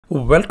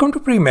Welcome to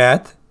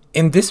PreMath.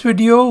 In this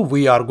video,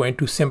 we are going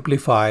to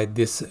simplify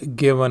this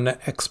given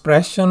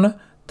expression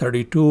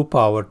 32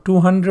 power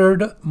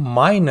 200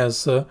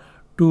 minus 2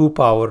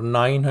 power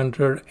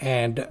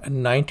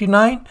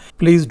 999.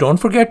 Please don't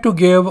forget to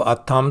give a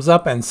thumbs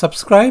up and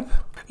subscribe.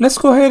 Let's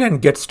go ahead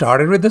and get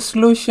started with the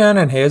solution.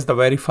 And here's the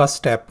very first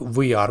step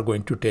we are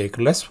going to take.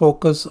 Let's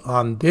focus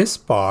on this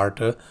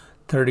part,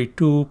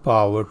 32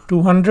 power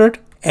 200.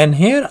 And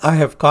here I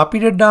have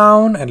copied it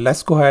down, and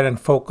let's go ahead and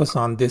focus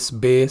on this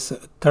base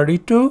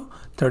 32.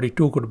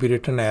 32 could be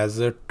written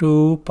as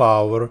 2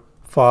 power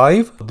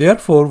 5.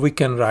 Therefore, we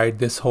can write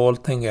this whole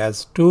thing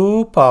as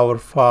 2 power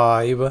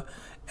 5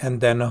 and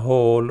then a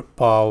whole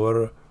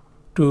power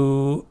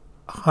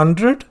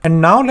 200. And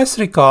now let's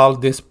recall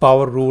this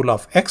power rule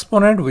of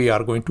exponent we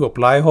are going to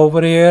apply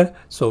over here.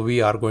 So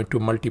we are going to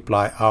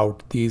multiply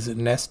out these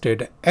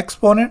nested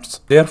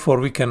exponents. Therefore,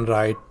 we can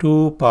write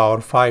 2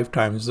 power 5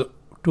 times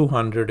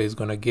 200 is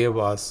going to give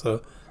us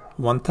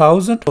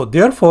 1000. So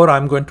therefore,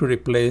 I'm going to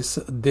replace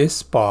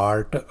this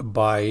part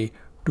by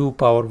 2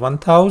 power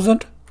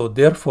 1000. So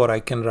therefore, I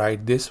can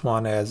write this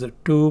one as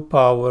 2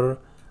 power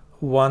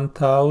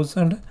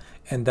 1000,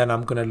 and then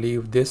I'm going to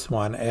leave this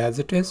one as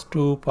it is,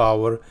 2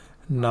 power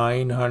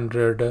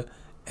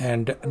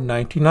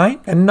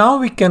 999. And now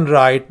we can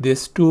write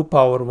this 2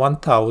 power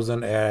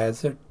 1000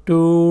 as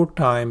 2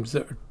 times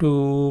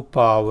 2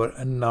 power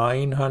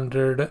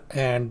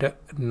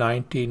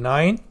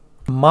 999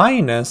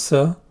 minus,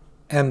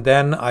 and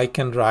then I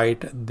can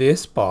write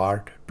this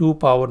part 2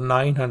 power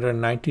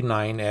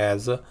 999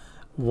 as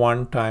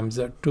 1 times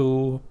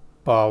 2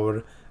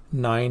 power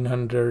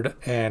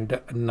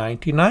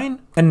 999.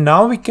 And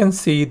now we can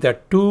see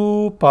that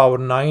 2 power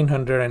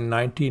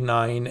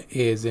 999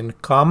 is in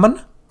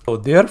common. So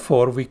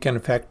therefore, we can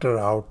factor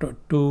out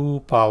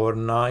 2 power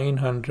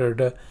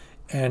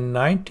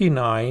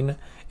 999,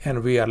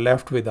 and we are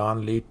left with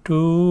only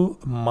 2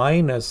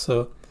 minus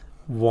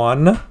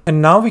 1.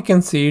 And now we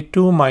can see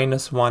 2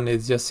 minus 1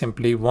 is just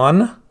simply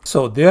 1.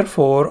 So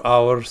therefore,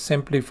 our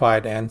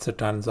simplified answer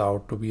turns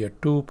out to be a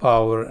 2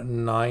 power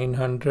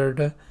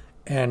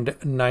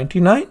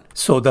 999.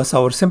 So thus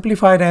our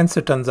simplified answer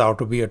turns out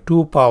to be a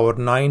 2 power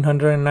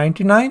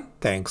 999.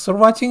 Thanks for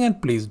watching,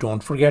 and please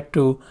don't forget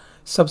to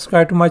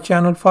subscribe to my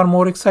channel for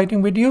more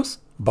exciting videos.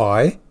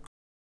 Bye.